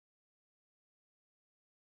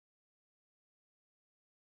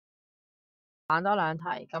玩多兩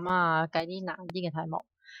題，咁啊計啲難啲嘅題目。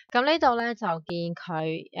咁呢度咧就見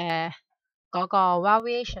佢嗰個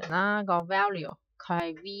variation 啦，個 value 佢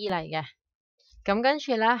係 v 嚟嘅。咁跟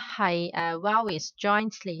住咧係varies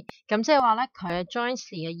jointly，咁即係話咧佢嘅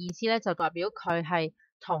jointly 嘅意思咧就代表佢係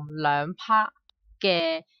同兩 part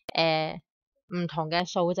嘅唔同嘅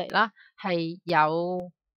數值啦係有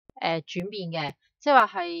轉變嘅，即係話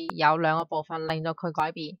係有兩個部分令到佢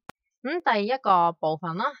改變。咁第一個部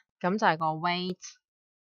分啦，咁就係個 weight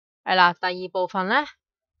係啦，第二部分咧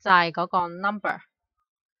就係嗰個 number。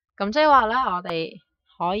咁即係話咧我哋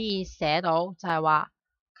可以寫到就係話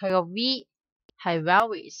佢個 v 係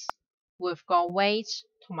varies with 個 weight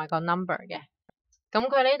同埋個 number 嘅。咁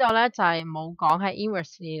佢呢度咧就係冇講係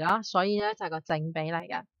inversely 啦，所以咧就係個正比嚟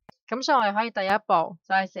嘅。咁所以我哋可以第一步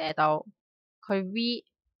就係寫到佢 v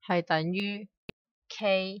係等於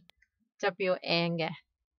k wn 嘅。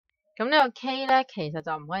咁呢個 k 咧其實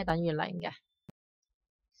就唔可以等於0嘅。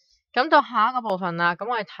咁到下一個部分啦，咁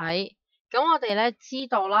我哋睇，咁我哋咧知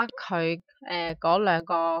道啦，佢嗰兩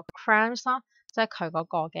個 crowns 啦，即係佢嗰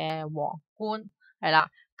個嘅皇冠係啦。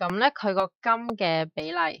咁咧佢個金嘅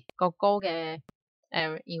比例個高嘅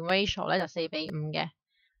in ratio 咧就4比5嘅。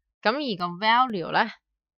咁而個 value 咧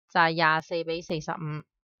就係24比45。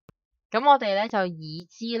咁我哋咧就已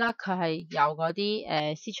知啦，佢係有嗰啲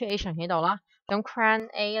situation 喺度啦。咁 crown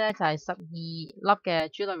A 咧就係12粒嘅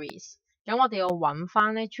jewelries。咁我哋要揾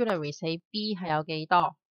翻咧 jewelries 喺 B 係有幾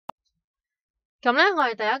多？咁咧我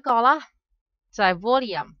哋第一個啦就係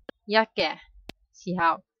volume 1嘅時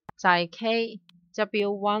候就係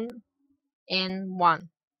KW1 N1，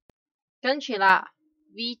 跟住啦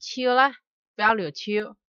V2 咧 value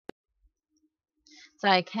 2就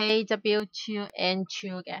係 KW2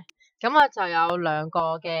 N2 嘅。咁我就有兩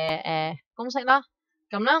個嘅公式啦。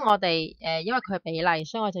咁咧我哋因為佢係比例，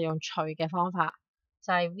所以我就用除嘅方法，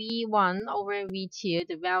就係 V1 over V2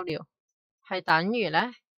 嘅 value 係等於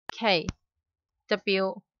咧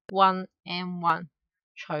KW1 N1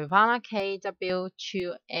 除翻啦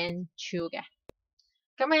KW2 N2 嘅。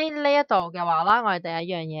咁喺呢一度嘅話啦，我哋第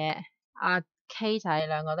一樣嘢K 就係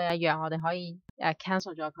兩個都一樣，我哋可以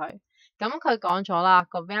cancel 咗佢。咁佢講咗啦，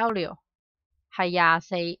個 value 係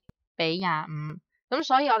24比25，咁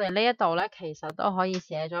所以我哋呢一度咧其實都可以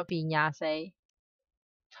寫咗變24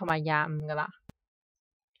同埋25噶啦。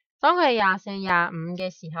當佢係24、25嘅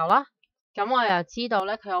時候啦，咁我又知道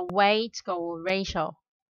咧佢個 weight 個 ratio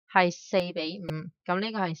係4比5，咁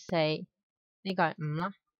呢個係4，呢個係5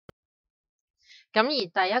啦。咁而第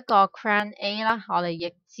一個 crown A 啦，我哋亦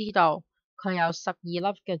知道佢有12粒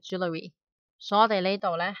嘅 jewelry， 所以我哋呢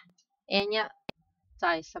度咧 N1 就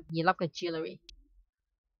係12粒嘅 jewelry。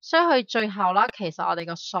所以佢最後啦，其實我哋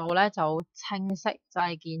個數咧就好清晰，就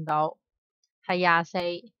係見到係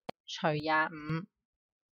24除25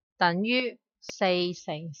等於4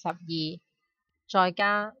乘12再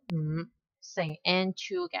加5乘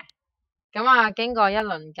N2 嘅。咁經過一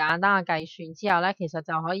輪簡單嘅計算之後咧，其實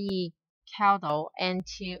就可以 count 到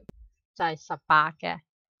N2 就係18嘅，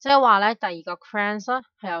即係話咧第二個 crowns 咧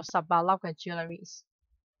係有18粒嘅 jewelries。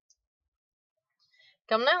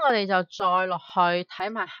咁咧，我哋就再落去睇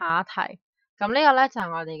埋下一題。咁呢個咧就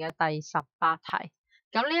係我哋嘅第18題。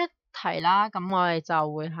咁呢一題啦，咁我哋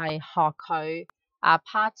就會係學佢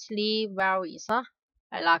partly varies 啦，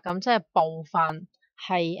係啦，咁即係部分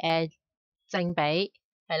係正比，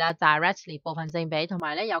係啦 directly 部分正比，同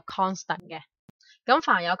埋咧有 constant 嘅。咁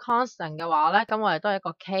凡有 constant 嘅話咧，咁我哋都係一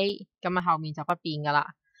個 K， 咁後面就不變噶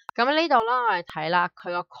啦。咁呢度啦，我哋睇啦，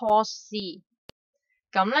佢個 cos C。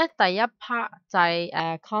咁咧第一 part 就係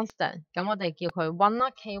constant，咁我哋叫佢 1 啦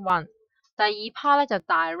K1。第二 part 咧就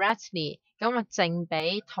directly， 咁正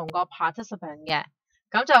比同個 participant 嘅，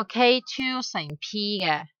咁就 K2 乘 P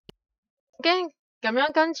嘅。咁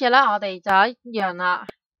樣跟住咧我哋就一樣啦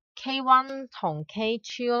 ，K1 同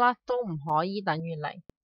K2 啦都唔可以等於0，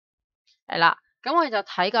係啦。咁我哋就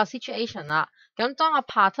睇個 situation 啦。咁當個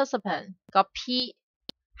participant 個 P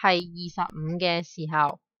係25嘅時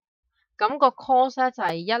候，咁個 cos 咧就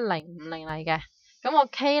係1050嚟嘅，咁個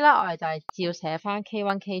K 咧我哋就係照寫翻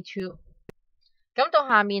K1、K2。咁到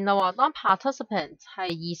下面咯，當 participant 係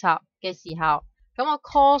20嘅時候，咁個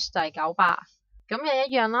cos 就係900，咁又一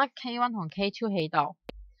樣啦 ，K1 同 K2 喺度。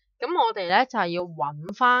咁我哋咧就係要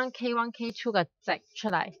揾翻 K1、K2 嘅值出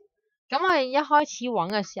嚟。咁我哋一開始揾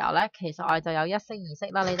嘅時候咧，其實我哋就有一式二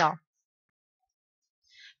式啦呢度。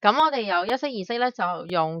咁我哋有一式二式咧，就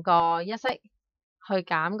用個一式去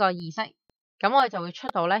減個二式，咁我哋就會出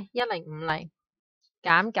到咧1050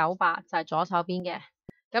減900就係左手邊嘅，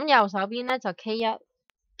咁右手邊咧就 K1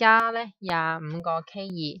 加咧25個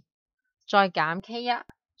K2，再減 K1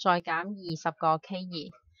 再減20個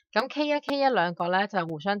K2，咁 K1、K1 兩個咧就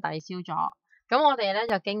互相抵消咗。咁我哋咧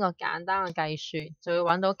就經過簡單嘅計算，就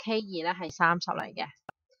會揾到 K2 咧係30嚟嘅。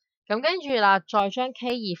咁跟住啦，再將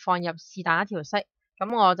K2 放入是但一條式，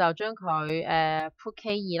咁我就將佢put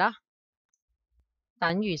K2 啦，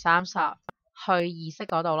等於30去二式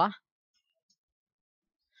嗰度啦。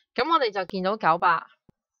咁我哋就見到900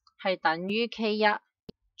係等於 K1，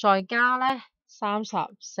再加咧30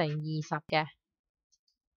乘20嘅。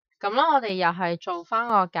咁啦，我哋又係做翻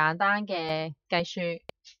個簡單嘅計算，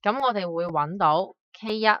咁我哋會揾到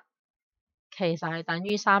K1 其實係等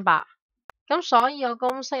於300，咁所以個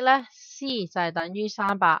公式咧 C 就係等於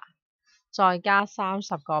300再加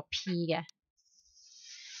30個 P 嘅。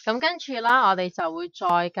咁跟住啦，我哋就會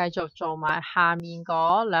再繼續做埋下面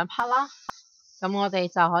嗰兩 part 啦。咁我哋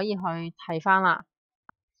就可以去睇翻啦。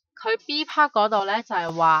佢 B part 嗰度咧就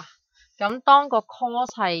係話，咁當個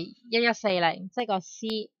course 係1140，即係個 C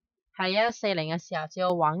係1140嘅時候，就要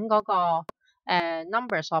揾嗰個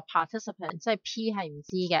numbers of participant， 即係 P 係唔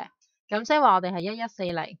知嘅。咁即係話我哋係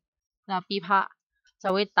1140，嗱 B part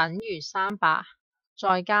就會等於300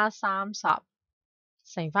再加30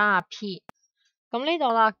乘翻阿 P。咁呢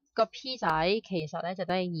度啦，個 P 仔其實咧就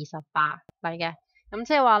等於28嚟嘅。咁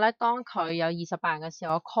即係話咧，當佢有28人嘅時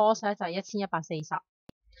候，個 course 咧就係1140。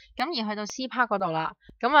咁而去到 C part 嗰度啦，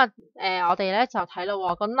咁我哋咧就睇到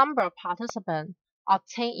喎，個 number of participant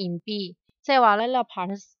obtained in B， 即係話咧呢個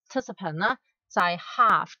participant 啦就係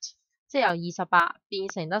halved， 即係由28變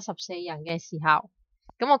成得14人嘅時候，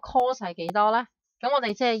咁個 course 係幾多咧？咁我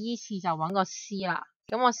哋即係依次就揾個 C 啦，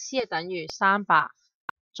咁個 C 係等於300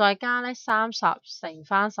再加咧30乘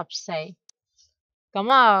翻14，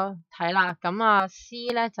咁啊睇啦，咁啊 C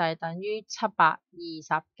咧就係等於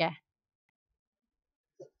720嘅。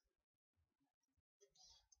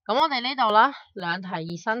咁我哋呢度啦，兩題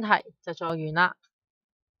熱身題就做完啦。